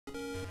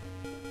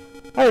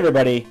Hi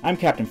everybody, I'm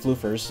Captain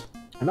Floofers.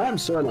 And I'm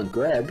Soylent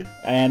Greg.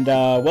 And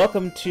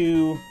welcome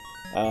to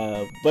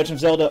Legend of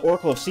Zelda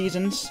Oracle of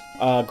Seasons.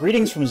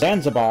 Greetings from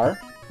Zanzibar.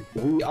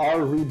 We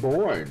are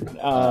reborn.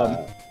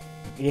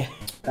 Yeah.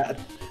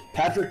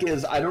 Patrick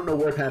is, I don't know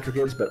where Patrick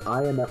is, but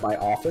I am at my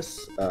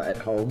office at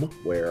home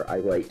where I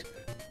write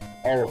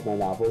all of my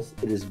novels.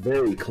 It is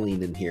very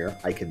clean in here,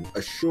 I can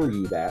assure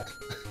you that.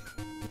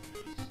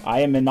 I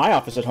am in my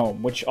office at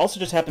home, which also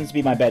just happens to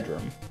be my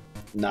bedroom.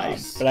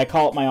 Nice. But I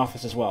call it my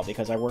office as well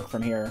because I work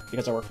from here,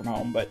 because I work from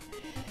home. But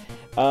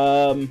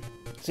Oracle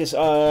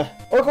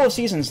of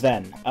Seasons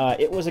then.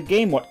 It was a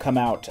game what come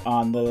out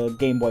on the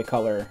Game Boy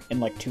Color in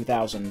like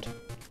 2000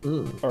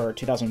 or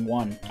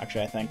 2001,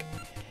 actually I think.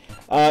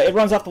 It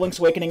runs off the Link's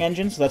Awakening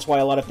engine, so that's why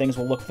a lot of things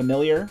will look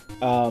familiar.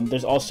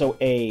 There's also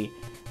a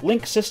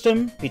link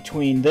system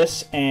between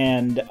this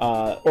and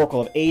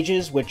Oracle of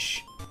Ages,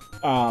 which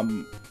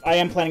I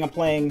am planning on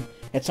playing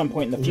at some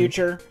point in the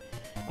future.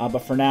 But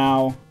for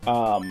now,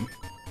 I'm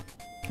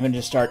going to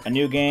just start a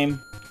new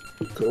game.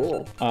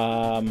 Cool.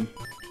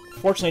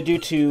 Fortunately, due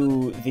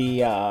to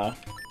the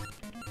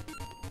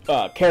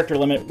character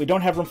limit, we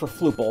don't have room for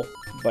Floople,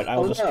 but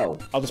I'll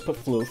just put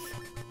Floof.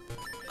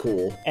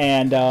 Cool.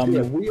 And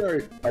yeah, we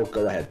are. Oh,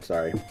 go ahead.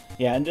 Sorry.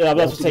 Yeah, and I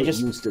was going to say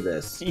just used to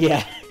this.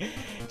 Yeah,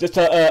 just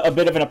a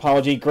bit of an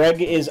apology.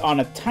 Greg is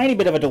on a tiny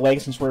bit of a delay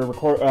since we're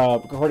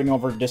recording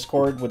over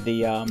Discord with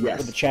the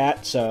with the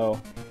chat, so.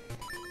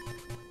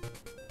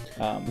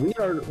 We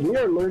are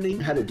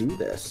learning how to do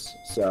this,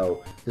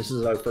 so this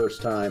is our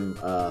first time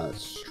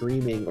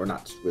streaming, or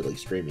not really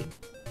streaming.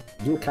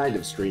 You're kind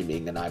of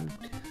streaming, and I'm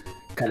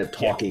kind of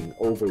talking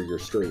over your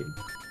stream.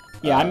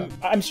 Yeah,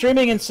 I'm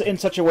streaming in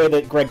such a way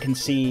that Greg can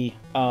see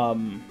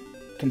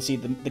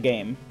the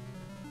game.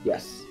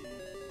 Yes.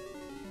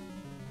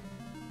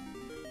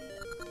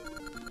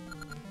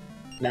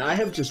 Now I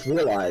have just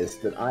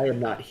realized that I am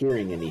not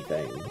hearing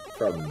anything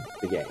from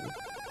the game.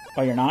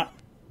 Oh, you're not?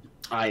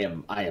 I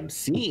am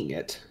seeing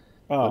it.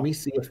 Oh. Let me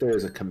see if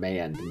there's a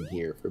command in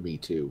here for me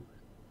to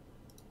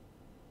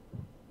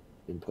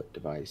input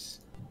device.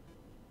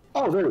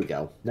 Oh, there we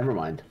go. Never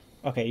mind.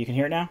 Okay, you can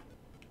hear it now?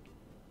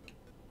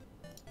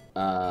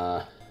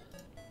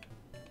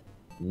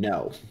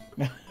 No.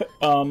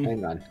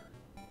 Hang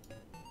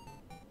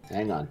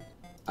on.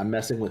 I'm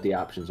messing with the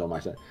options on my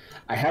side.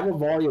 I have a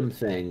volume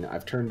thing.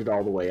 I've turned it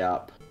all the way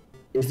up.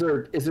 Is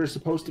there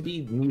supposed to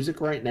be music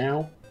right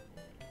now?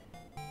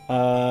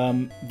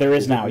 There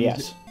is now,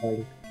 yes.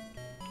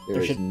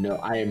 There is no.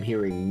 I am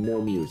hearing no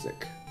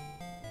music.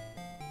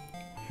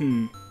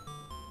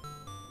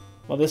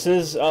 Well, this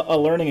is a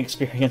learning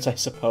experience, I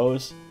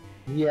suppose.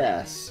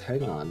 Yes.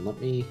 Hang on.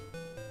 Let me.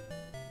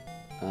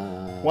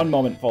 One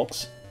moment,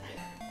 folks.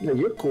 No,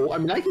 you're cool. I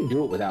mean, I can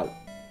do it without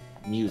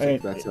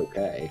music. That's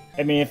okay.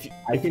 I mean, if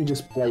I can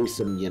just play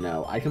some,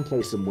 I can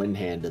play some Wind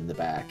Hand in the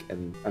back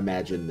and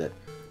imagine that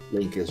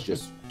Link is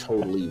just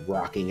totally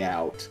rocking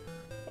out.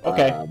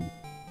 Okay.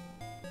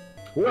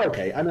 We're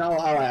okay. I mean,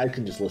 I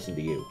can just listen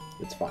to you.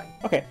 It's fine.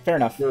 Okay, fair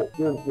enough.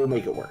 We'll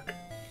make it work.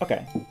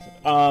 Okay.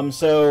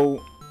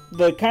 So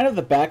the kind of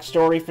the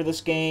backstory for this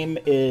game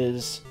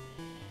is,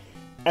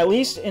 at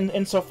least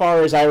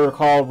insofar as I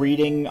recall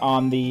reading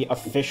on the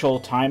official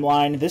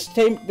timeline, this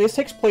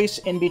takes place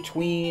in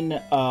between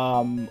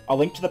A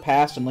Link to the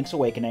Past and Link's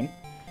Awakening,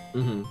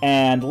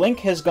 and Link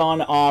has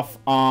gone off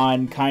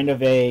on kind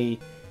of a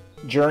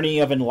journey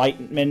of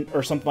enlightenment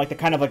or something like that,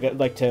 kind of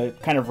like to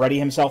kind of ready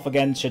himself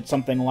again should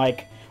something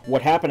like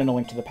what happened in A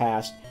Link to the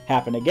Past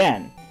happen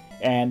again.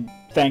 And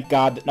thank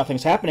God that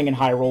nothing's happening in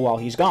Hyrule while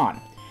he's gone.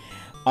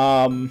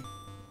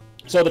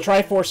 So the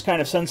Triforce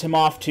kind of sends him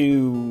off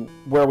to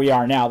where we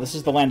are now. This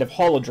is the land of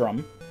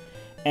Holodrum.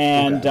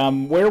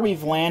 And where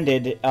we've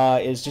landed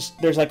is just,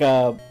 there's like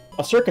a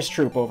circus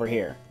troupe over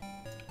here.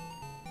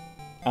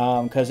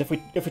 Because if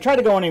we try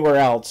to go anywhere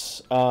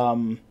else,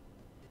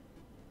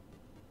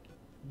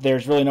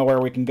 there's really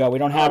nowhere we can go. We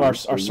don't have our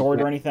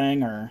sword or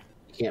anything, or...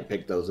 You can't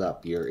pick those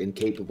up. You're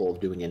incapable of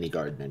doing any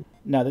gardening.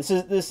 No,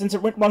 since it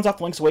runs off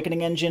the Link's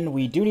Awakening engine,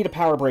 we do need a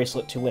power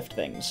bracelet to lift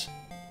things.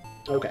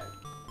 Okay.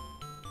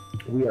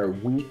 We are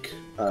weak,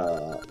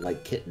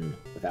 like kitten,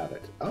 without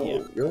it. Oh,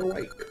 yeah. You're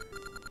awake.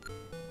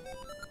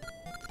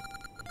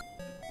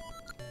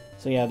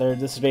 So yeah,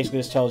 this basically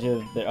just tells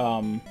you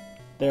that,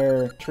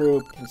 their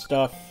troop and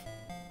stuff.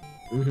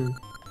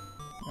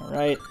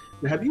 Alright.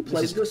 Have you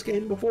played this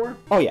game before?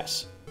 Oh,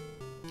 yes.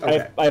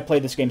 Okay. I've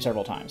played this game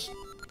several times.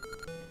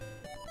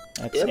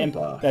 That's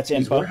Impa. That's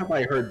Impa. Where have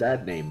I heard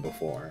that name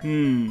before?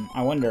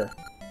 I wonder.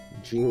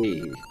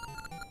 Gee.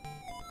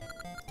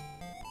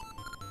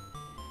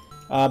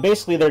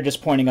 Basically, they're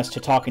just pointing us to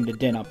talking to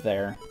Din up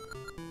there.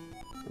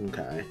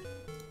 Okay.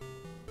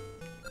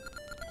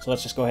 So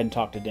let's just go ahead and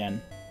talk to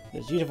Din.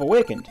 You've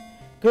awakened.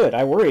 Good,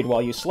 I worried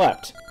while you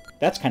slept.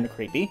 That's kind of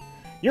creepy.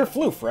 You're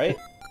Floof, right?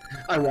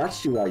 I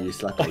watched you while you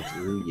slept. I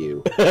drew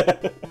you.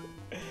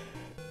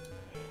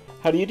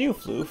 How do you do,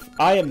 Floof?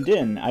 I am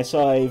Din. I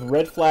saw a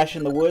red flash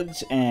in the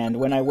woods, and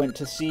when I went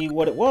to see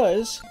what it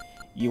was,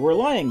 you were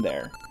lying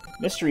there.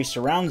 Mystery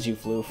surrounds you,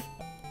 Floof.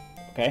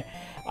 okay?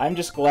 I'm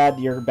just glad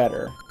you're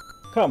better.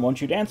 Come,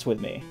 won't you dance with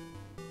me?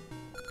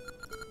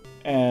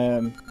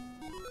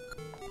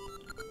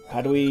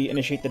 How do we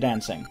initiate the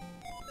dancing?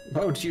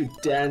 Won't you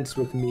dance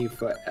with me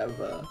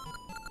forever?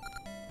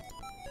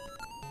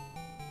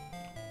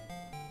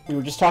 We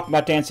were just talking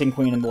about Dancing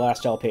Queen in the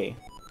last LP.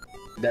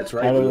 That's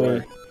right. How do we...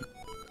 Do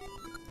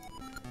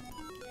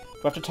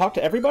I have to talk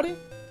to everybody?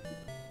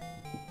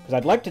 Because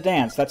I'd like to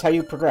dance. That's how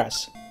you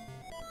progress.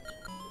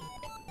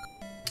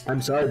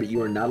 I'm sorry, but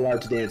you are not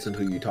allowed to dance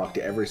until you talk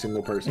to every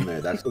single person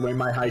there. That's the way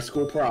my high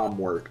school prom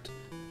worked.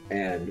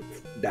 And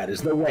that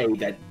is the way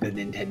that the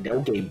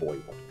Nintendo Game Boy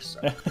works.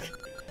 So.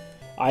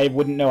 I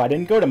wouldn't know. I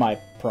didn't go to my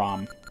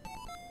prom.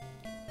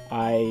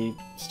 I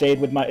stayed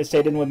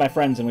in with my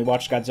friends and we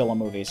watched Godzilla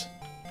movies.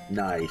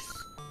 Nice.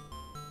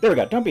 There we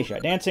go. Don't be shy.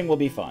 Dancing will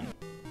be fun.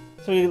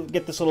 So we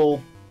get this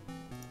little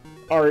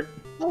art.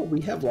 Oh, we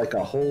have like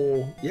a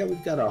whole... Yeah,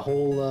 we've got a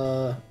whole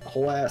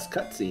ass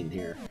cutscene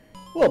here.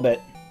 A little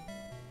bit.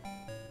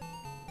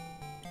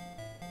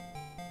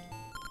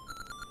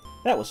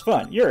 That was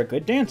fun. You're a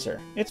good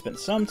dancer. It's been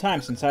some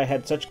time since I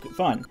had such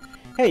fun.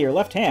 Hey, your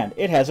left hand.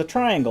 It has a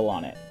triangle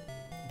on it.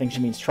 I think she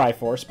means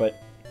Triforce,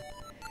 but...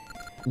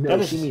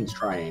 No, she means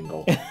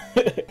triangle.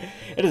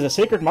 It is a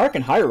sacred mark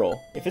in Hyrule.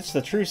 If it's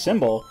the true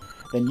symbol,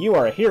 then you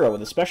are a hero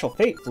with a special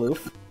fate,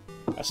 Floof.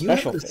 A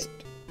special fate.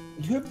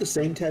 You have the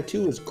same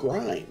tattoo as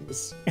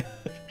Grimes.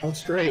 How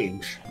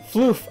strange.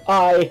 Floof,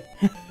 I...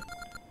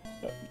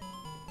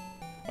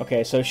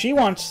 Okay, so she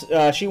wants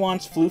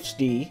Floof's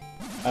D,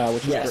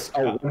 which yes, is...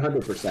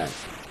 100%.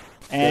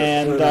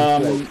 And,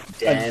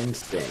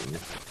 dancing.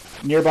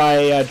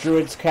 Nearby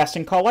druids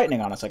casting Call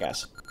Lightning on us, I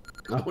guess.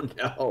 Oh,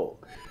 no.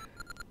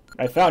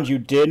 I found you,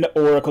 Din,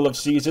 Oracle of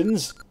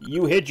Seasons.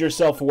 You hid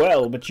yourself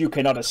well, but you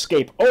cannot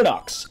escape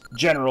Onox,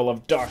 General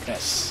of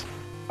Darkness.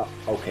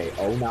 Okay,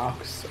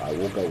 Onox, I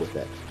will go with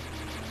it.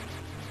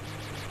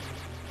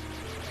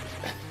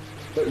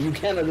 But you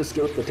cannot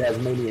escape the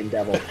Tasmanian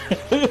Devil.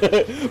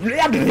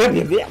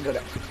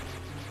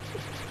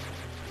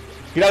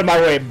 Get out of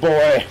my way,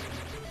 boy!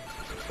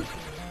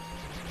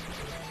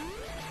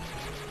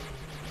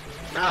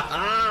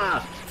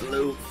 Aha!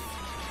 Floof.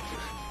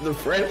 The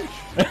French?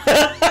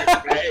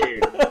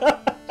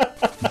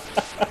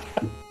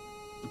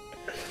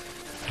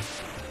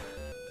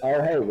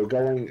 Oh, hey, we're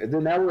going...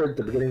 Now we're at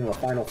the beginning of a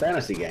Final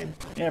Fantasy game.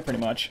 Yeah, pretty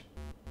much.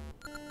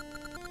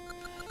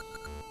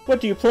 What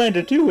do you plan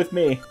to do with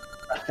me?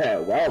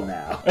 Well,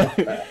 now.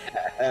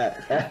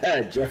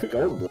 Jeff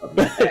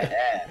Goldblum.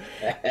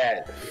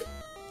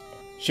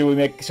 Should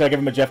I give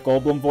him a Jeff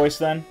Goldblum voice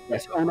then?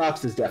 Yes,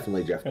 Onox is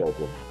definitely Jeff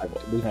Goldblum.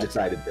 We've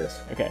decided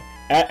this. Okay.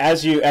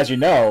 As you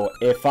know,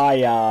 if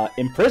I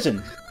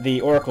imprison the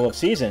Oracle of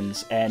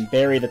Seasons and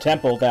bury the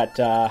temple that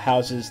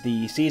houses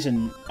the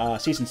season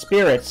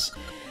spirits,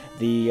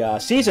 the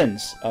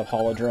seasons of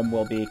Holodrum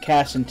will be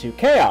cast into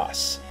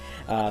chaos.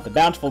 The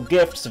bountiful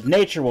gifts of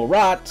nature will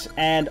rot,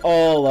 and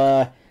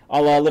all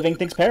living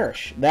things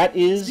perish. That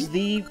is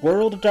the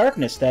world of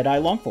darkness that I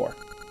long for.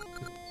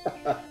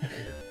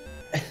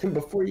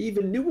 Before you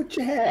even knew what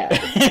you had,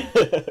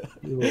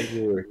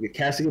 you're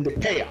casting into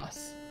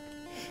chaos.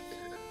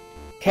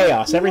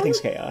 Chaos. Everything's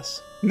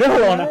chaos. No,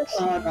 Onox.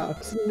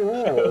 Onox,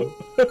 no.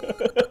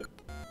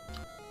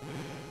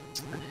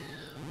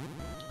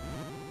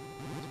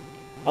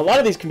 A lot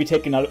of these can be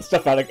taken out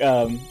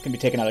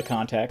of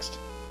context.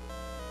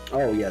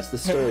 Oh yes, the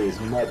story is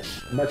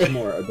much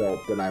more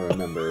adult than I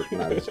remember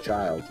when I was a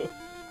child.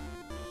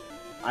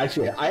 I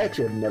actually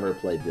have never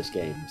played this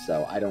game,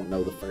 so I don't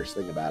know the first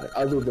thing about it,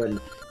 other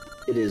than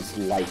it is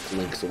like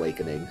Link's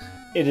Awakening.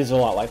 It is a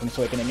lot like Link's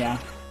Awakening, yeah.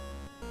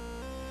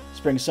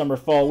 Spring, summer,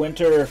 fall,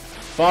 winter,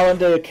 fall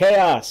into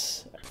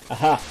chaos.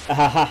 Aha,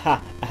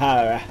 aha,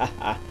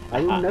 aha. I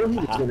didn't know he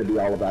was going to be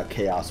all about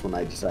chaos when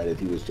I decided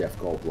he was Jeff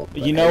Goldblum.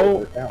 You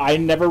know, I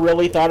never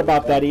really thought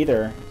about that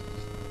either.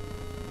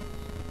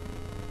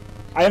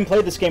 I haven't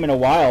played this game in a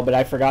while, but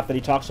I forgot that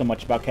he talks so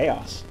much about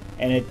chaos.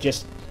 And it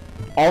just...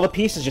 all the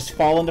pieces just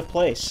fall into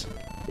place.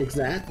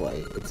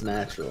 Exactly. It's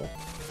natural.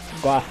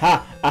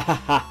 I'm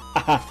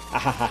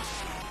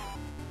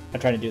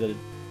trying to do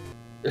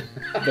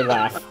the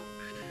laugh.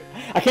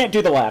 I can't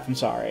do the laugh, I'm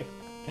sorry.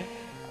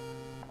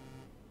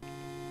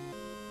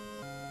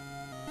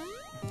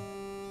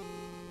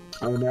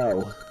 Oh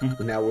no.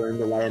 Now we're in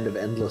the land of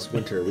endless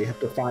winter. We have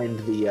to find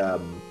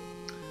the,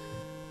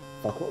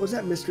 fuck, what was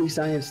that Mystery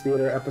Science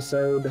Theater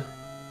episode?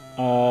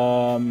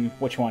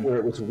 Which one? Where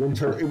it was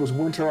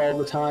winter all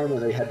the time,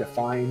 and they had to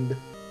find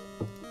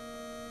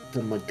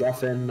the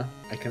MacGuffin.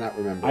 I cannot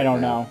remember. I don't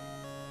know.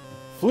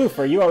 Floof,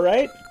 are you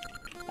alright?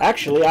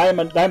 Actually, I'm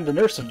the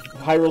nurse of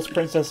Hyrule's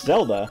Princess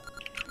Zelda.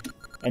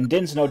 And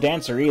Din's no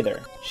dancer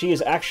either. She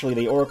is actually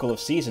the Oracle of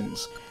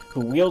Seasons,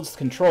 who wields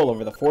control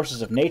over the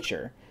forces of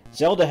nature.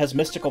 Zelda has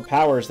mystical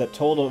powers that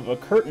told of a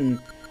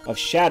curtain of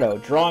shadow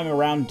drawing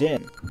around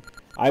Din.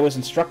 I was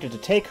instructed to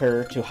take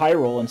her to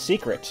Hyrule in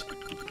secret.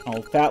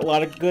 Oh, fat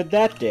lot of good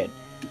that did.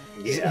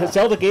 Yeah.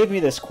 Zelda gave me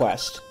this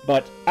quest,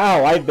 but,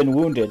 ow, I've been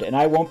wounded, and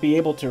I won't be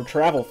able to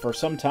travel for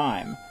some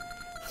time.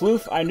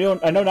 Floof, I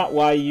know not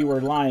why you were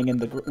lying in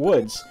the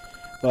woods,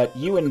 but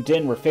you and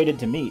Din were fated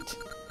to meet.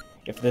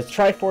 If the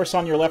Triforce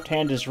on your left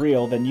hand is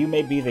real, then you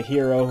may be the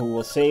hero who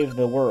will save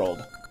the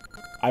world.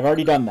 I've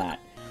already done that.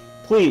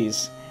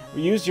 Please,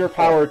 use your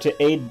power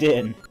to aid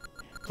Din.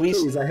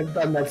 Please, I have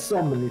done that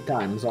so many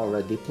times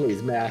already.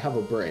 Please, may I have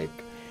a break?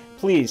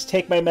 Please,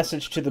 take my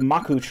message to the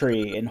Maku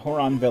tree in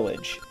Horon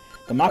Village.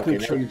 The Maku tree...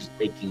 Now you're just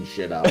making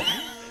shit up.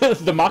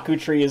 The Maku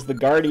tree is the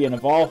guardian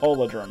of all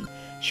Holodrum.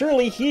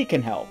 Surely he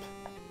can help.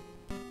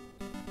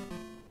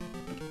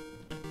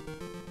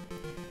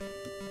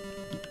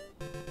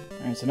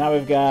 Alright, so now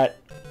we've got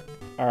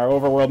our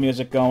overworld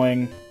music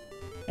going.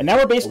 And now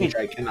we're basically... Which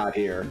I cannot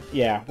hear.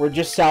 Yeah, we're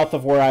just south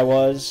of where I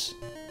was.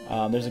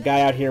 There's a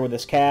guy out here with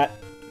his cat.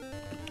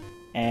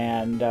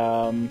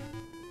 And,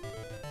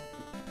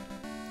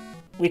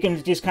 we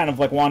can just kind of,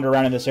 like, wander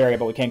around in this area,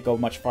 but we can't go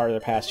much farther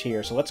past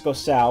here. So let's go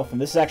south,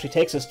 and this actually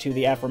takes us to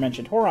the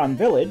aforementioned Horon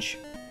Village.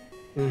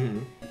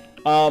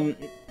 Mm-hmm.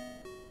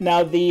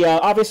 Now, the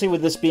obviously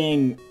with this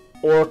being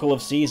Oracle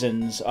of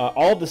Seasons,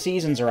 all the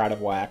seasons are out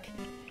of whack.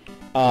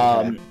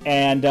 Okay.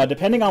 And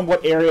depending on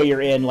what area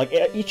you're in, like,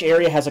 each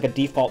area has, like, a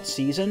default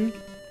season.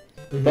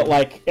 Mm-hmm. But,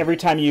 like, every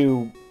time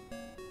you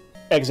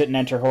exit and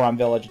enter Horon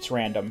Village, it's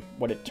random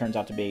what it turns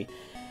out to be.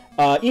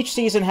 Each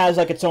season has,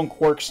 like, its own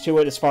quirks to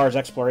it as far as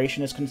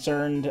exploration is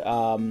concerned,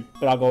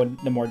 but I'll go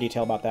into more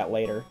detail about that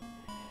later.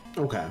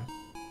 Okay.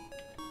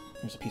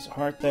 There's a piece of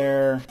heart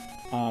there.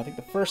 I think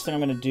the first thing I'm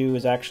going to do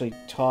is actually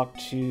talk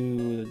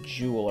to the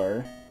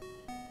jeweler.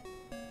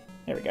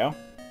 There we go.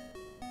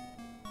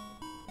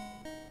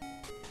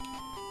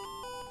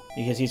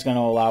 Because he's going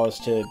to allow us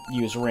to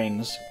use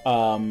rings.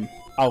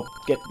 I'll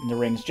get into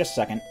rings just a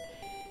second.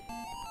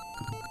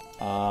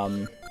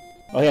 Oh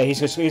yeah, he's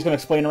going to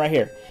explain it right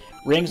here.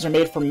 Rings are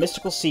made from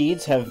mystical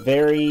seeds, have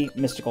very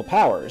mystical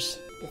powers.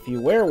 If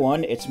you wear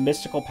one, its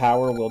mystical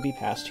power will be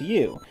passed to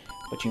you.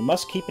 But you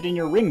must keep it in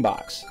your ring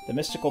box. The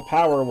mystical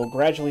power will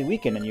gradually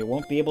weaken and you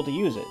won't be able to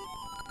use it.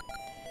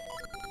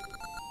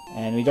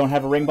 And we don't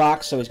have a ring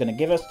box, so he's going to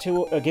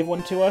give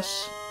one to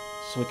us,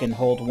 so we can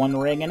hold one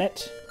ring in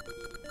it.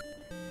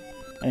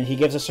 And he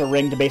gives us a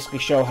ring to basically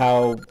show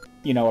how,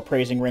 you know,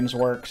 appraising rings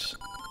works.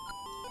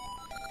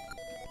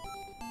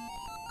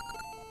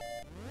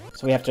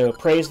 So we have to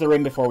appraise the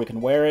ring before we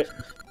can wear it.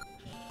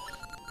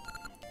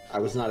 I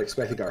was not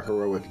expecting our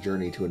heroic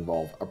journey to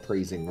involve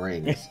appraising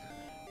rings.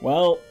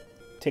 Well,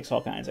 takes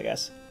all kinds, I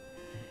guess.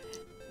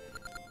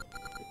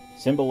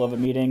 Symbol of a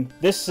meeting.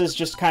 This is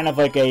just kind of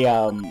like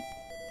a,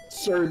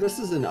 Sir, this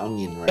is an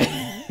onion ring.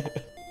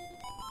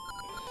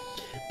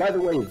 By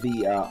the way,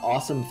 the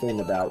awesome thing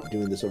about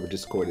doing this over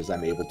Discord is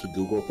I'm able to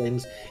Google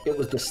things. It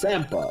was the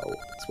Sampo.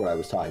 That's what I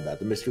was talking about.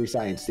 The Mystery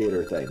Science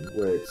Theater thing,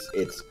 where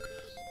it's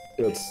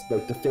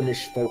like the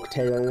Finnish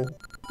folktale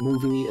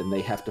movie, and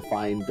they have to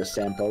find the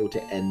Sampo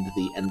to end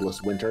the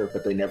endless winter,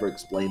 but they never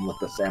explain what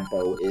the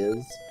Sampo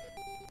is.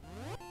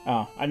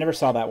 Oh, I never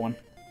saw that one.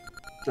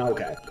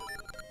 Okay.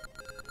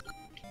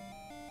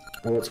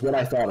 Well, it's what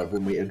I thought of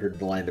when we entered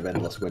the land of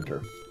endless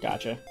winter.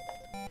 Gotcha.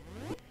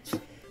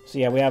 So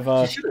yeah, we have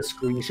You should have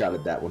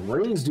screenshotted that one.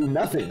 Rings do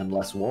nothing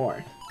unless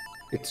worn.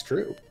 It's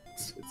true.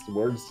 It's the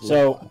words.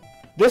 So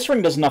this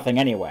ring does nothing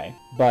anyway,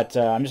 but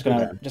I'm just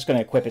gonna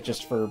equip it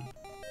just for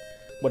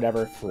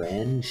whatever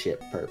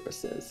friendship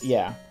purposes.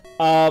 Yeah.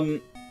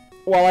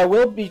 Well, I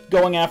will be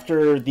going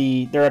after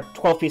there are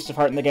 12 pieces of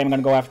heart in the game. I'm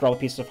going to go after all the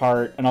pieces of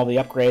heart and all the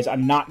upgrades.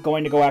 I'm not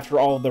going to go after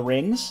all of the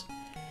rings.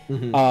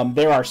 Mm-hmm.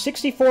 There are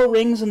 64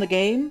 rings in the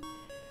game.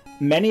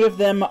 Many of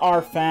them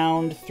are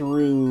found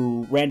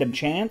through random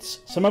chance.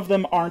 Some of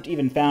them aren't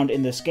even found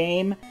in this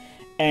game.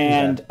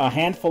 And a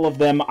handful of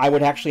them, I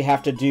would actually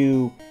have to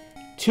do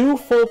 2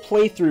 full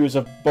playthroughs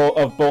of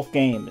both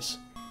games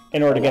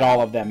in order to get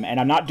all of them. And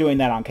I'm not doing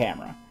that on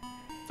camera.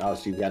 Oh,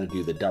 so you've got to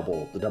do the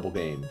double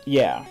game.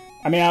 Yeah.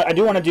 I mean, I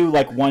do want to do,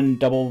 like, one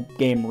double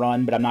game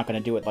run, but I'm not going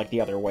to do it, like,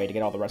 the other way to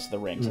get all the rest of the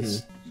rings.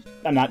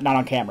 Mm-hmm. I'm not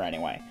on camera,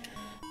 anyway.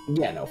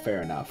 Yeah, no,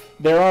 fair enough.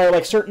 There are,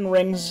 like, certain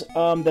rings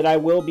that I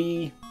will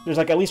be... There's,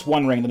 like, at least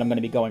one ring that I'm going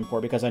to be going for,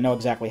 because I know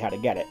exactly how to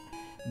get it.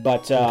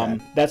 But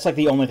that's, like,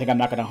 the only thing I'm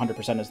not going to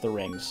 100% is the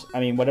rings. I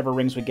mean, whatever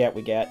rings we get,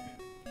 we get.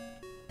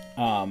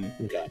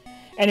 Okay.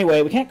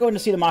 Anyway, we can't go in to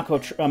see the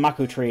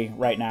Maku tree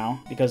right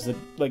now, because,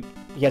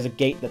 he has a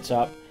gate that's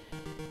up.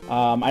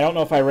 I don't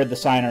know if I read the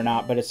sign or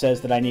not, but it says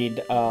that I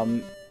need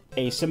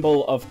a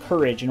symbol of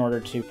courage in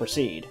order to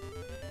proceed.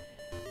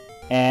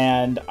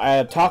 And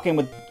talking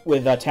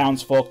with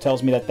townsfolk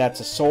tells me that that's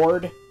a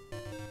sword.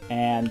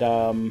 And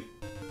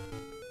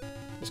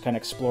just kind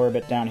of explore a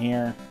bit down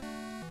here.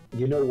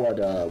 You know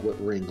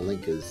what ring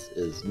Link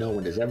is no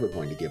one is ever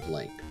going to give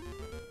Link?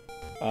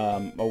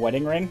 A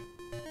wedding ring?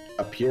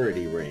 A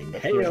purity ring.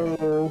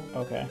 Heyo!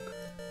 Okay.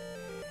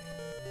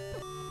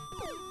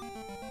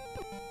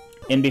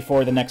 In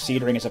before the next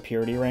seed ring is a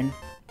purity ring.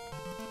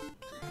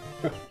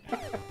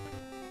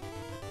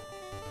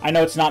 I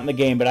know it's not in the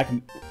game, but I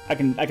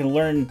can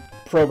learn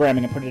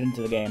programming and put it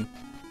into the game.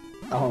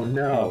 Oh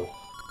no!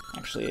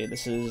 Actually,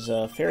 this is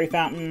a fairy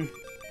fountain.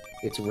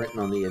 It's written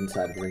on the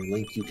inside of the ring.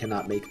 Link, you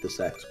cannot make the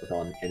sex with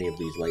any of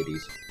these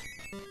ladies.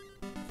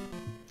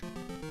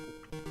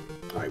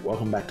 Alright,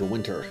 welcome back to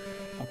winter.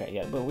 Okay,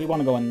 yeah, but we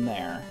want to go in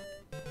there.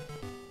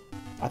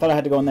 I thought I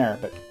had to go in there,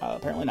 but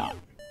apparently not.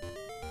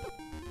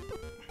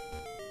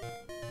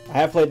 I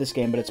have played this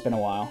game, but it's been a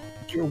while.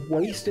 You're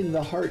wasting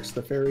the hearts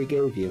the fairy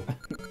gave you.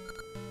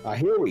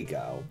 Here we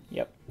go.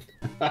 Yep.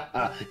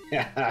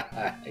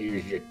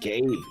 Here's your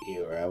cave,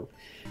 hero.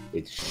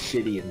 It's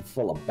shitty and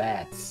full of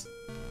bats.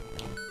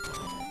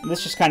 And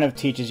this just kind of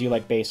teaches you,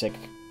 like, basic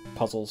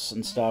puzzles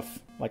and stuff.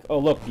 Like, oh,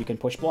 look, you can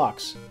push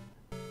blocks.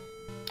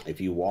 If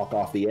you walk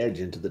off the edge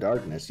into the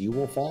darkness, you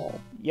will fall.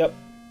 Yep.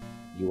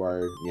 You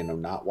are,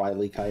 not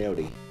Wile E.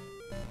 Coyote.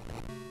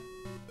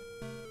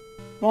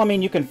 Well, I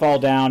mean, you can fall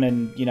down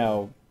and,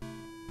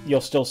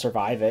 you'll still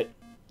survive it,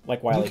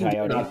 like Wile E. Coyote.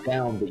 You can get knocked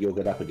down, but you'll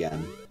get up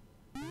again.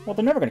 Well,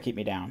 they're never going to keep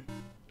me down.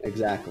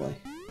 Exactly.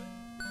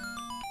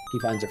 He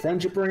finds a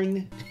friendship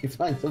ring, he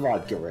finds a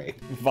vodka ring.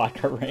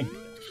 Vodka ring.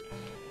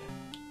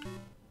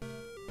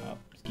 Oh,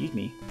 excuse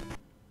me.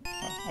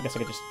 Oh, I guess I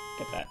could just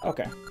get that.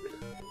 Okay.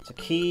 It's a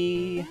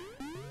key.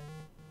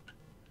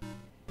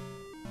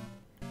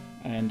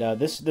 And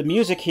the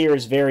music here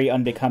is very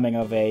unbecoming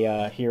of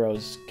a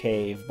hero's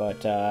cave,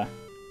 but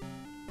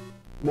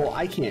well,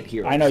 I can't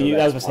hear it. I know so you.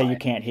 I was gonna why. say you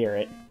can't hear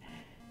it.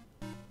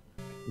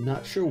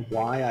 Not sure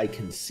why I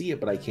can see it,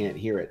 but I can't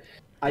hear it.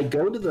 I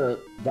go to the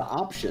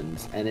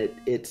options, and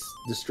it's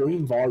the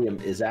stream volume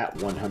is at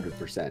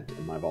 100%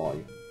 in my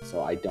volume,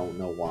 so I don't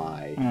know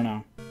why. I don't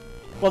know.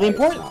 Well, the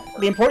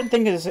important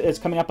thing is it's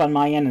coming up on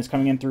my end. It's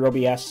coming in through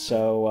OBS,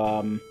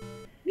 so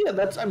yeah,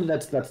 that's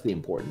the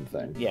important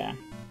thing. Yeah.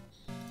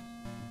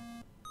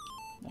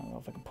 I don't know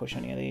if I can push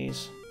any of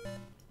these.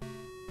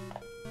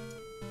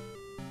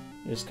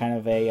 It's kind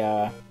of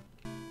a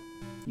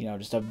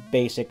just a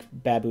basic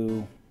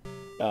Babu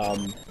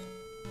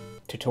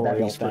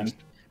tutorial thing.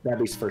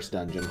 Babby's first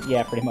dungeon.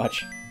 Yeah, pretty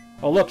much.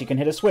 Oh, look, you can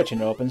hit a switch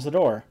and it opens the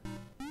door.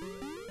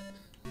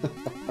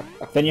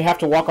 Then you have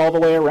to walk all the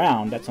way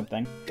around. That's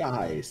something.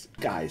 Guys,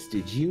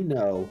 did you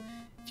know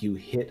if you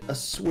hit a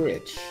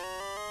switch,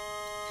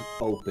 you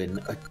open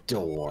a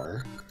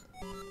door?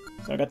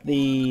 So I got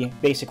the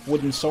basic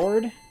wooden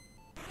sword.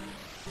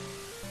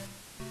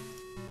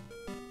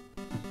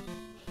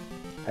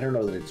 I don't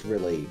know that it's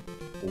really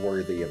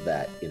worthy of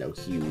that,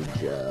 huge,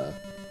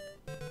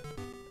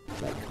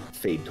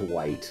 fade to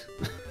white.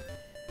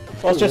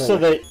 Well, it's just so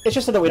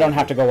that we don't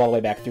have to go all the way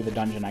back through the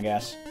dungeon, I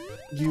guess.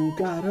 You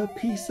got a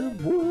piece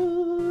of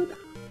wood.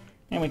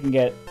 And we can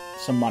get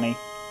some money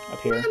up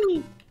here.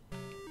 Money.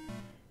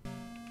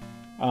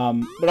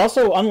 But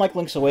also, unlike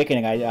Link's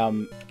Awakening,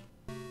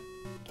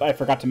 I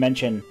forgot to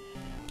mention,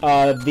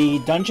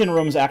 the dungeon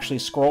rooms actually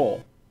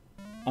scroll.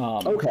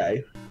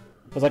 Okay.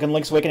 Because like in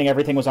Link's Awakening,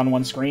 everything was on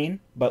one screen,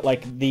 but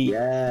like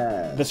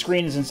the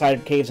screens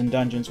inside caves and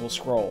dungeons will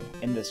scroll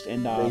in this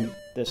in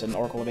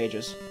Oracle of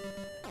Ages.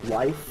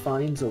 Life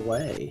finds a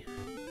way.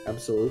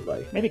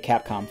 Absolutely. Maybe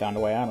Capcom found a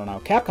way. I don't know.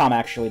 Capcom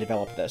actually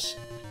developed this.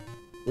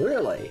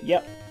 Really?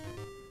 Yep.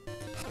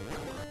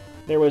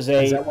 There was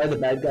a. Is that why the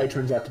bad guy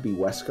turns out to be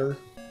Wesker?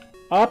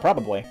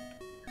 Probably.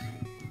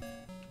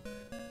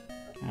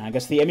 I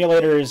guess the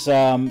emulator is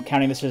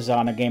counting this as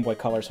on a Game Boy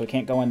Color, so we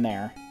can't go in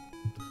there.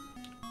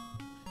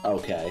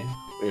 Okay.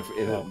 If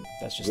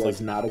that's just it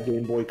was like not a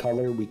Game Boy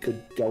Color, we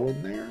could go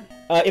in there?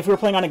 If we were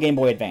playing on a Game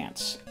Boy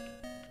Advance.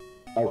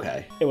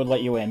 Okay. It would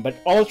let you in, but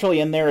all that's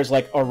really in there is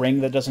like a ring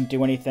that doesn't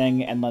do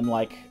anything, and then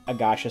like a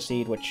gacha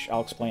seed, which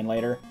I'll explain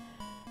later.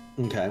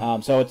 Okay.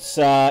 So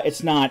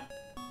it's not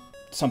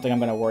something I'm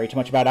going to worry too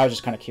much about. I was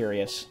just kind of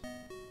curious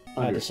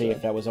to see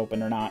if that was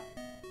open or not.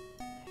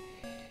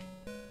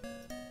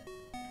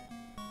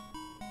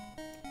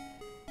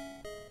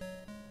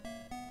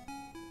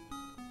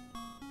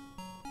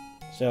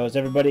 So has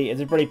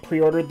everybody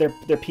pre-ordered their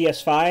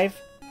PS5?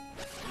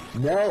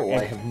 No,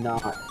 I have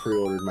not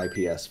pre-ordered my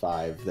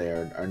PS5. They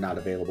are not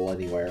available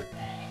anywhere.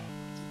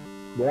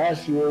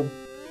 Last year,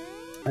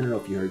 I don't know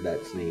if you heard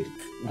that sneeze.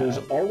 There's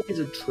always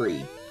a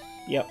tree.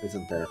 Yep.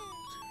 Isn't there?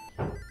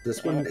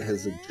 This one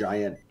has a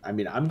giant... I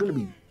mean, I'm going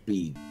to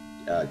be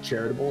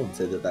charitable and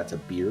say that that's a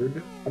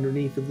beard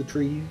underneath of the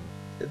tree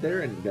there,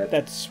 and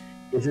that's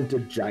isn't a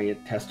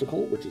giant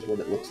testicle, which is what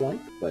it looks like,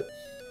 but...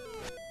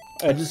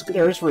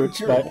 there's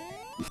roots, but...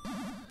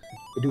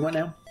 Do what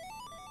now?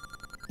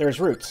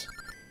 There's roots.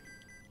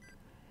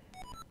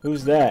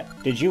 Who's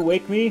that? Did you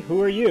wake me?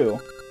 Who are you?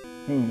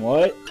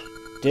 What?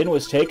 Din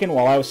was taken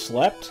while I was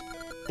slept?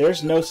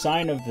 There's no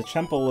sign of the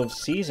Temple of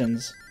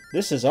Seasons.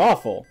 This is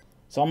awful.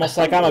 It's almost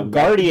like I'm a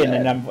guardian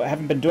and I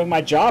haven't been doing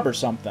my job or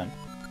something.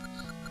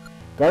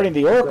 Guarding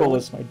the Oracle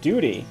is my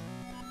duty.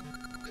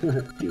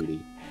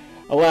 Duty.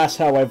 Alas,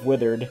 how I've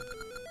withered.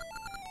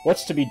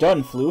 What's to be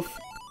done, Floof?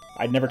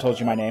 I'd never told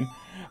you my name.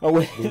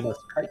 We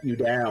must cut you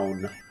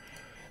down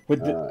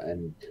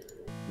and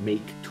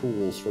make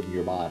tools from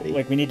your body.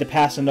 Like, we need to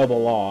pass a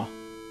noble law.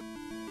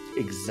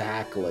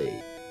 Exactly.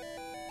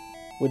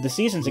 With the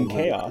seasons in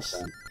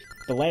chaos,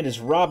 The land is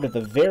robbed of the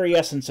very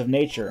essence of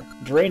nature,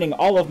 draining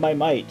all of my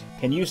might.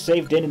 Can you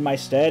save Din in my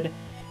stead?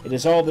 It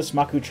is all this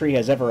Maku tree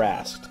has ever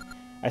asked.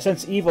 I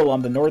sense evil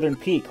on the northern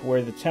peak,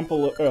 where the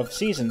Temple of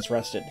Seasons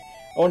rested.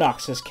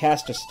 Onox has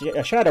cast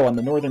a shadow on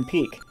the northern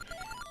peak.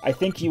 I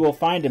think you will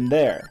find him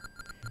there.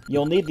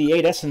 You'll need the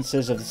 8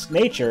 essences of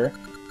nature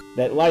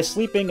that lie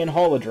sleeping in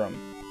Holodrum.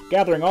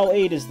 Gathering all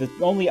 8 is the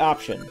only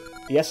option.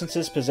 The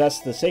essences possess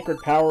the sacred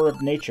power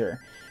of nature,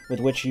 with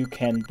which you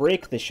can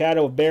break the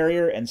shadow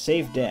barrier and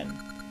save Din.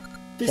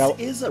 This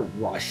is a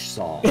Rush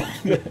song.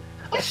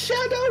 A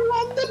shadow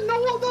on the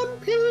northern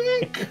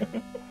peak!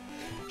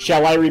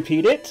 Shall I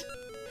repeat it?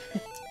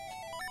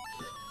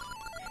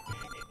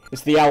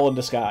 It's the owl in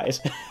disguise.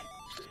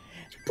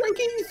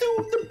 Breaking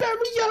through the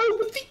barrier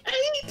with the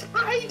 8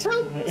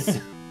 items!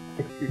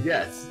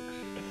 Yes.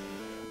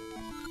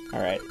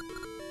 Alright.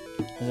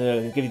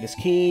 I'll give you this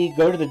key.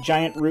 Go to the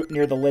giant root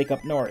near the lake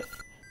up north.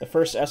 The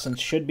first essence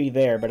should be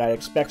there, but I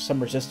expect some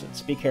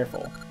resistance. Be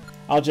careful.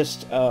 I'll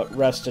just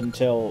rest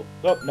until...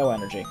 Oh, no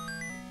energy.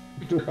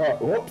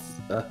 Whoops.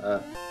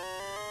 Got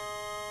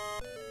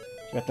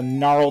the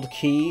gnarled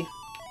key,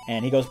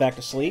 and he goes back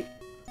to sleep.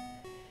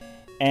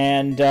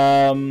 And,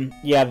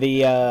 yeah,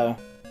 the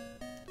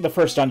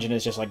first dungeon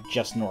is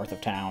just north of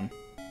town.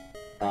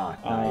 Ah,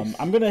 nice.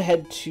 I'm gonna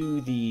head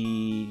to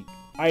the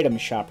item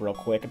shop real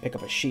quick and pick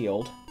up a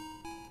shield.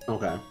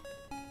 Okay.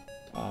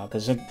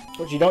 Because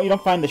you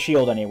don't find the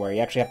shield anywhere. You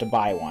actually have to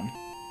buy one.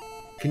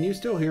 Can you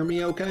still hear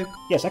me okay?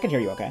 Yes, I can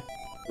hear you okay.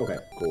 Okay,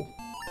 cool.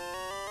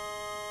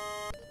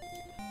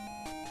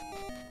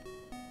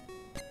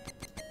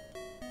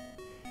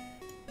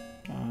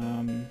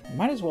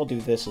 Might as well do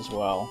this as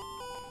well.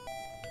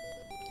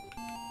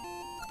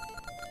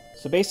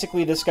 So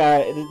basically, this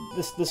guy,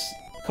 this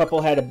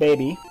couple had a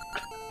baby.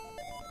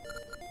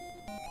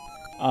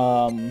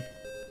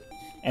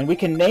 And we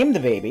can name the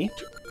baby.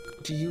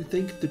 Do you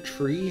think the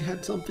tree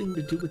had something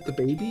to do with the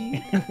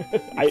baby?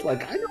 It's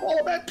I know all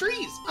about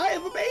trees. I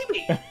have a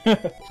baby.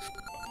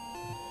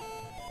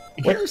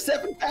 Here are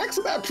 7 facts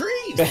about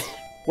trees.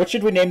 What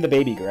should we name the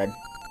baby, Greg?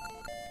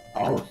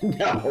 Oh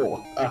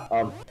no.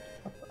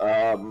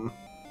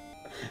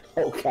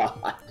 Oh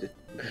god.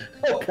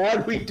 Oh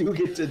god, we do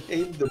get to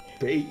name the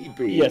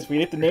baby. Yes, we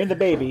get to name the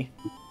baby.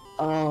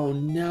 Oh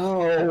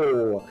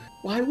no.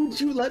 Why would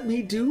you let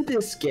me do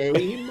this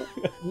game?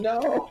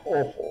 No.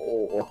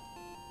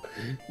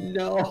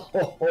 No.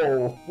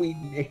 We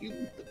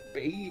named the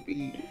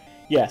baby.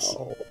 Yes.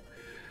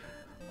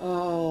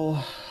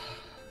 Oh.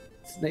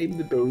 Let's name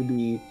the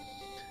baby.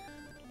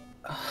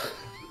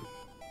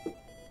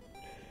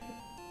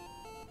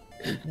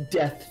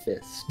 Death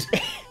Fist.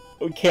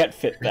 We can't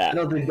fit that. I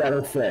don't think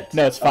that'll fit.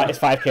 No, it's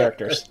 5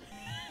 characters.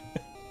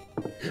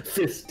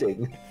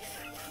 Fisting.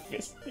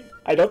 Fisting.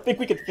 I don't think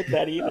we can fit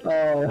that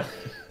either.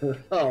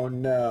 Oh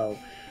no.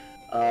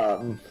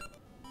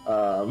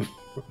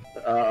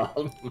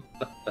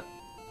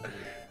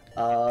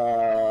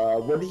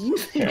 What do you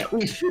think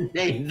we should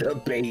name the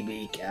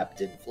baby,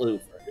 Captain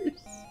Floofers?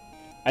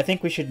 I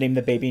think we should name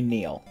the baby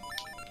Neil.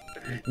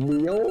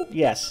 Neil?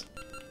 Yes.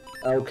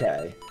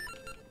 Okay.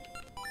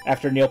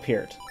 After Neil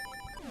Peart.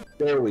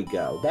 There we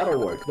go.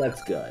 That'll work.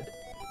 That's good.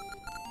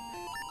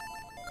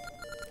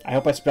 I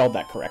hope I spelled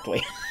that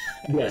correctly.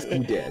 Yes, you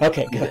did.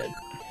 Okay, you good. Did.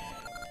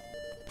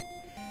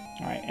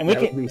 All right, and we that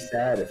can. Would be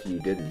sad if you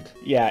didn't.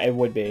 Yeah, it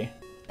would be.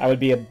 I would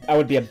be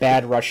a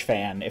bad Rush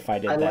fan if I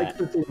did that. I like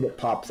the thing that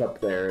pops up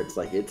there. It's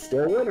it's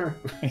still winter.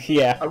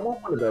 Yeah. I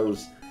want one of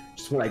those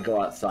just when I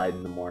go outside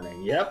in the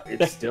morning. Yep,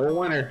 it's still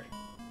winter.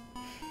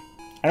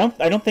 I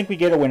don't think we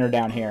get a winter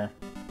down here.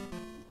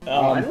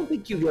 I don't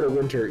think you get a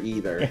winter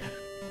either.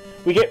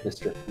 We get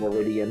Mr.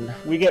 Floridian.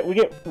 We get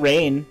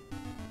rain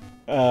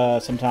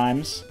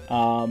sometimes.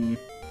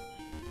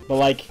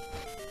 But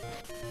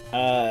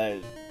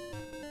and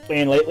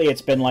lately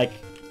it's been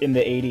in the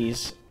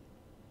 80s,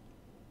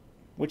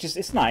 which is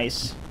it's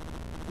nice.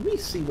 Let me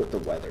see what the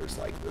weather's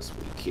like this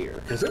week here,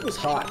 because it was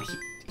hot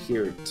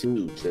here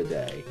too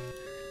today.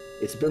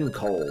 It's been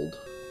cold,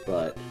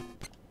 but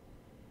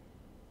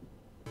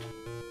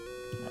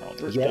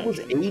yeah, it was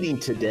 80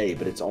 today,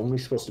 but it's only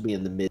supposed to be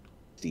in the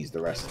mid-60s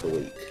the rest of the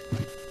week.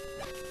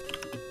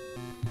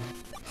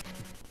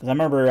 Because I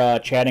remember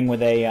chatting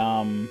with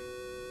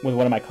with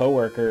one of my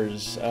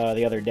coworkers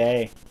the other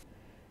day,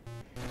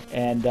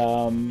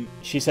 and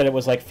she said it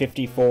was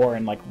 54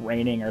 and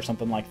raining or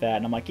something like that,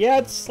 and I'm like, yeah,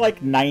 it's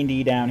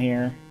 90 down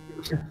here.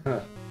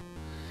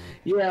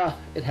 Yeah,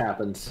 it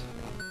happens.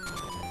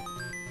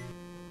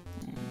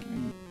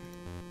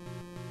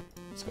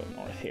 Let's go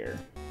north here.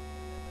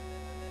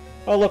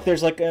 Oh, look,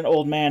 there's an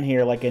old man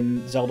here,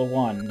 in Zelda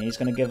 1. He's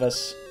gonna give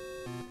us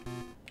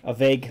a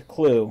vague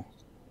clue.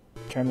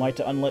 Turn light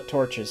to unlit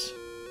torches.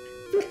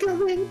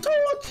 Flickering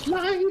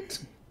torchlight!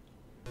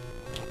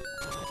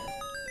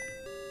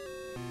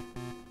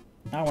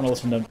 I want to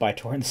listen to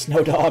Bytor and the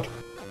Snow Dog.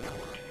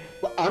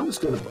 Well, I'm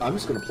just gonna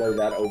play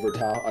that over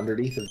top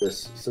underneath of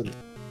this. So...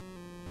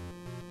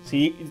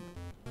 See,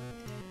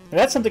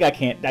 that's something I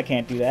can't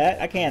do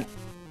that. I can't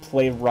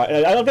play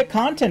right. I'll get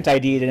content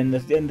ID'd in the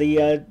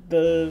video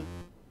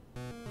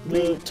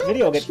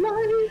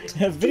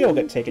will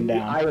get taken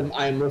down.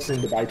 I'm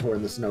listening to Bytor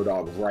and the Snow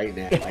Dog right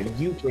now, and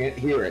you can't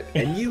hear it,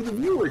 and you, the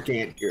viewer,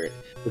 can't hear it,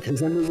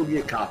 because then we will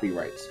get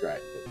copyright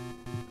strike.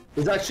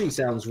 This actually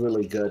sounds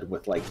really good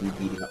with, like, you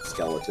beating up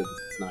skeletons.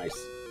 It's nice.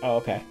 Oh,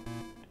 okay.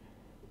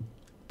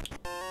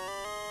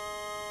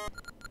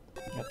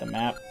 Got the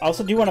map. I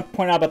also do want to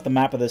point out about the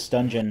map of this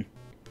dungeon.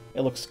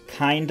 It looks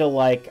kind of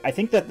like... I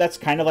think that's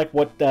kind of like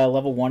what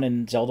level 1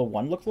 in Zelda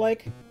 1 looked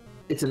like.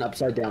 It's an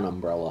upside-down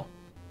umbrella.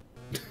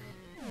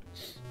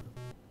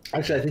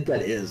 Actually, I think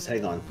that is.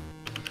 Hang on.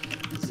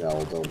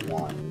 Zelda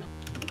 1.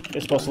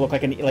 It's supposed to look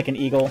like an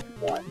eagle.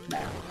 1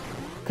 map.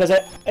 Because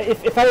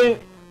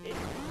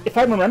if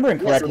I'm remembering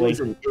correctly... Yes,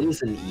 it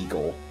is an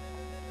eagle.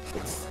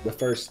 It's the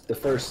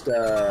first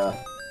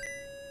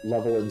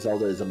level in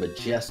Zelda is a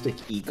majestic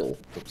eagle,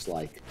 looks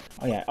like.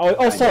 Oh yeah. Oh,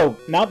 also,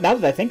 now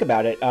that I think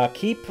about it,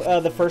 keep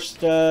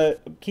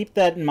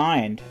that in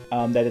mind.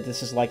 That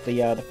this is like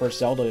the first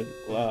Zelda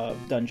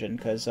dungeon,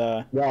 because.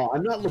 Well,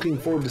 I'm not looking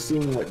forward to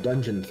seeing what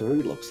Dungeon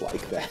 3 looks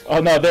like. Then. Oh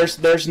no, there's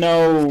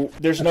no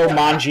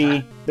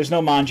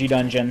Manji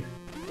dungeon.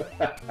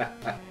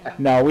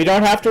 No, we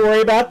don't have to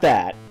worry about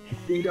that.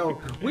 We don't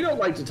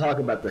like to talk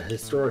about the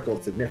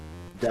historical significance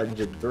of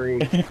Dungeon 3.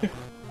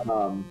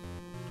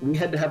 We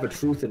had to have a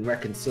truth and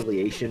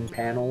reconciliation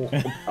panel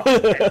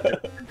about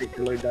that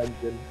particular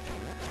dungeon.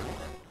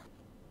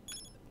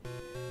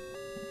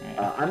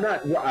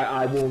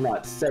 I will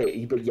not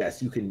say, but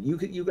yes,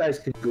 you guys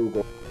can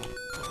Google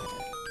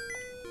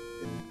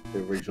the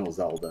original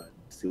Zelda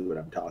and see what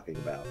I'm talking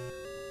about.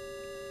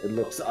 It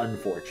looks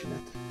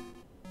unfortunate.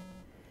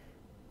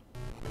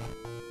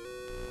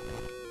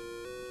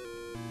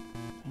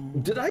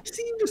 Did I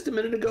see you just a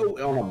minute ago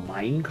on a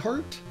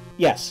minecart?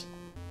 Yes.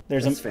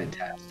 That's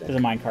fantastic. There's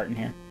a minecart in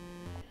here.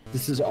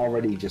 This is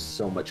already just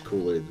so much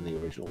cooler than the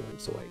original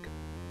Link's Awakening.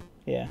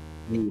 Yeah.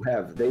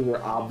 They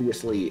were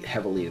obviously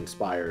heavily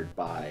inspired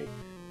by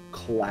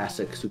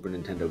classic Super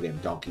Nintendo game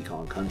Donkey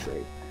Kong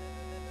Country.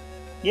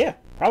 Yeah,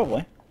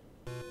 probably.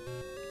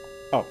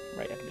 Oh,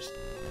 right, I can just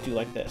do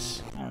like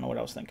this. I don't know what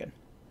I was thinking.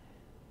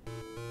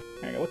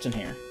 There you go, what's in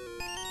here?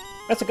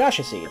 That's a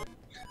gacha seed.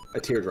 A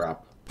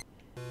teardrop.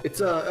 It's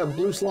a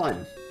blue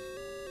slime.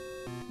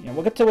 Yeah,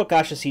 we'll get to what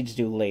gacha seeds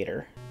do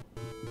later.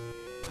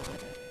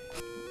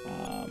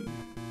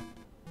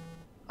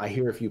 I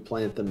hear if you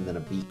plant them, then a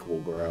beak will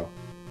grow.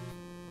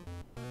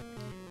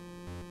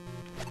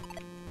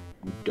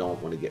 You don't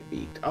want to get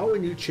beaked. Oh,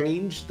 and you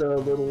changed the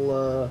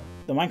little...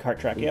 the minecart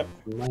track, yep.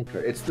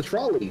 Minecart. It's the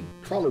trolley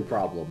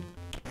problem.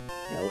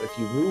 You know, if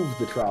you move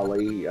the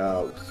trolley,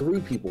 3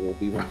 people will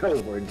be run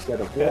over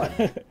instead of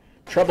 1.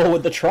 Trouble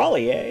with the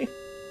trolley, eh?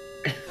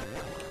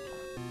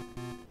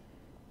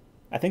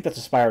 I think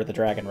that's a Spyro with the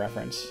Dragon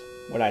reference,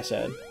 what I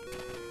said.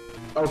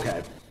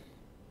 Okay.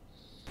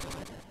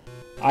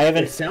 I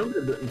haven't... It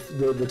sounded...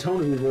 The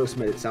tone of your voice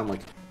made it sound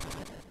like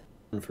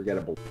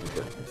unforgettable.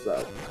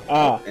 So...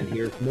 and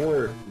here's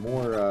more...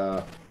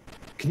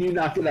 Can you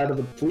knock it out of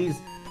the... Please...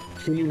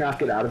 Can you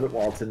knock it out of it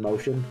while it's in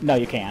motion? No,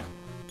 you can't.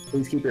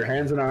 Please keep your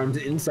hands and arms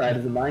inside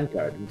of the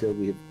minecart until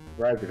we have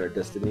arrived at our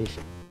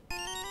destination.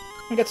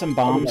 We got some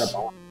bombs.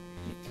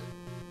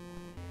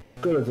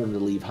 Good of them to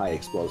leave high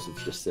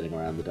explosives just sitting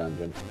around the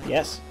dungeon.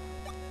 Yes.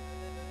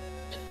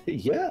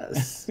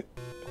 Yes.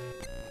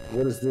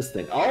 What is this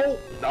thing? Oh!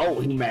 No,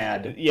 he's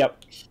mad.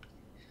 Yep.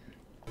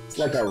 It's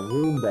like a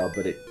Roomba,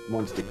 but it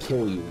wants to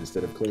kill you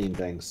instead of clean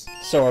things.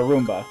 So a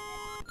Roomba.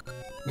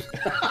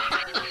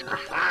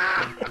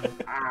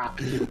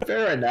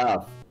 Fair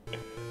enough.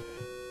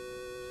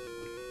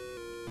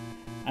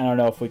 I don't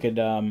know if we could,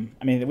 I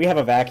mean, we have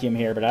a vacuum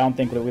here, but I don't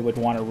think that we would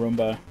want a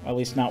Roomba. At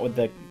least not with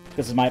the...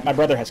 Because my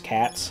brother has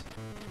cats.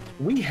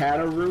 We had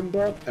a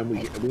Roomba, and we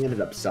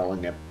ended up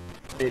selling it.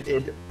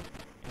 It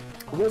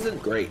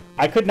wasn't great.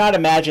 I could not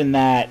imagine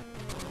that,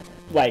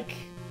 like...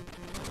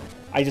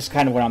 I just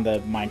kind of went on the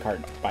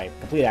minecart by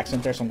complete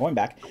accident there, so I'm going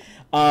back.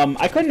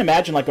 I couldn't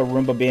imagine, like, a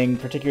Roomba being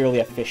particularly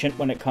efficient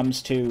when it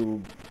comes to,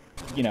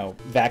 you know,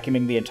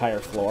 vacuuming the entire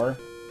floor.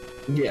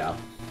 Yeah.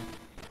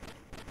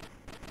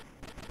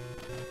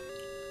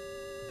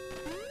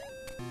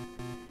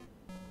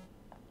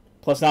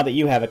 Plus, now that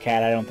you have a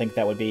cat, I don't think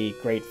that would be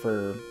great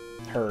for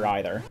her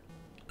either.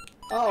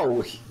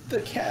 Oh,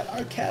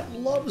 our cat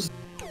loves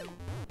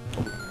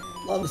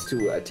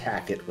to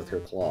attack it with her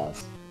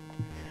claws.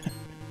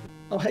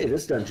 Oh, hey,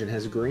 this dungeon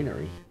has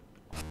greenery.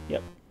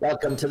 Yep.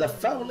 Welcome to the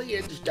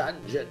Foliage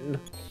Dungeon.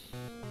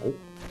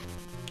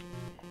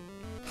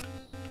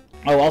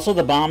 Oh, also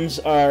the bombs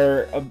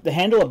are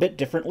handle a bit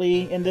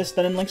differently in this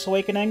than in Link's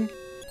Awakening.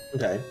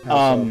 Okay.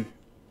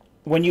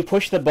 When you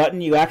push the button,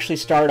 you actually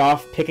start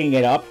off picking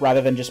it up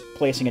rather than just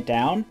placing it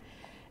down.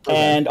 Okay.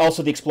 And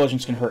also the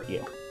explosions can hurt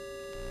you.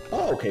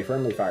 Oh, okay.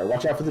 Friendly fire.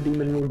 Watch out for the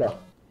demon Roomba.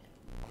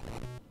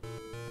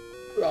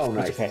 Oh,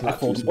 nice. Okay. I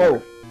pulled. Whoa.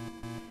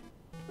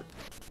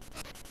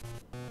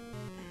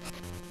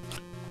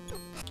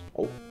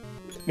 Oh.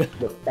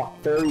 The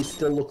fairies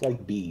still look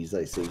like bees,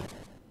 I see.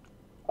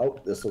 Oh,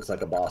 this looks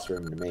like a boss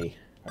room to me.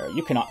 Alright,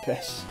 you cannot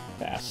piss.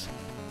 Pass.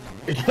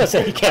 I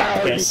said you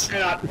cannot piss. You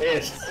cannot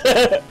piss.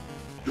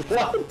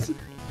 What?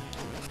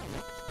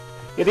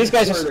 Yeah, these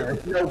guys Murder. are...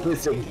 No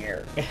pissing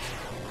here.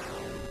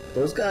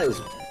 Those guys...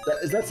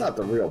 That's not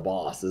the real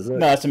boss, is it?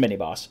 No, it's a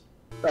mini-boss.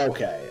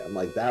 Okay, I'm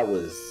like, that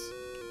was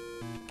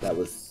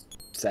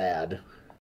sad.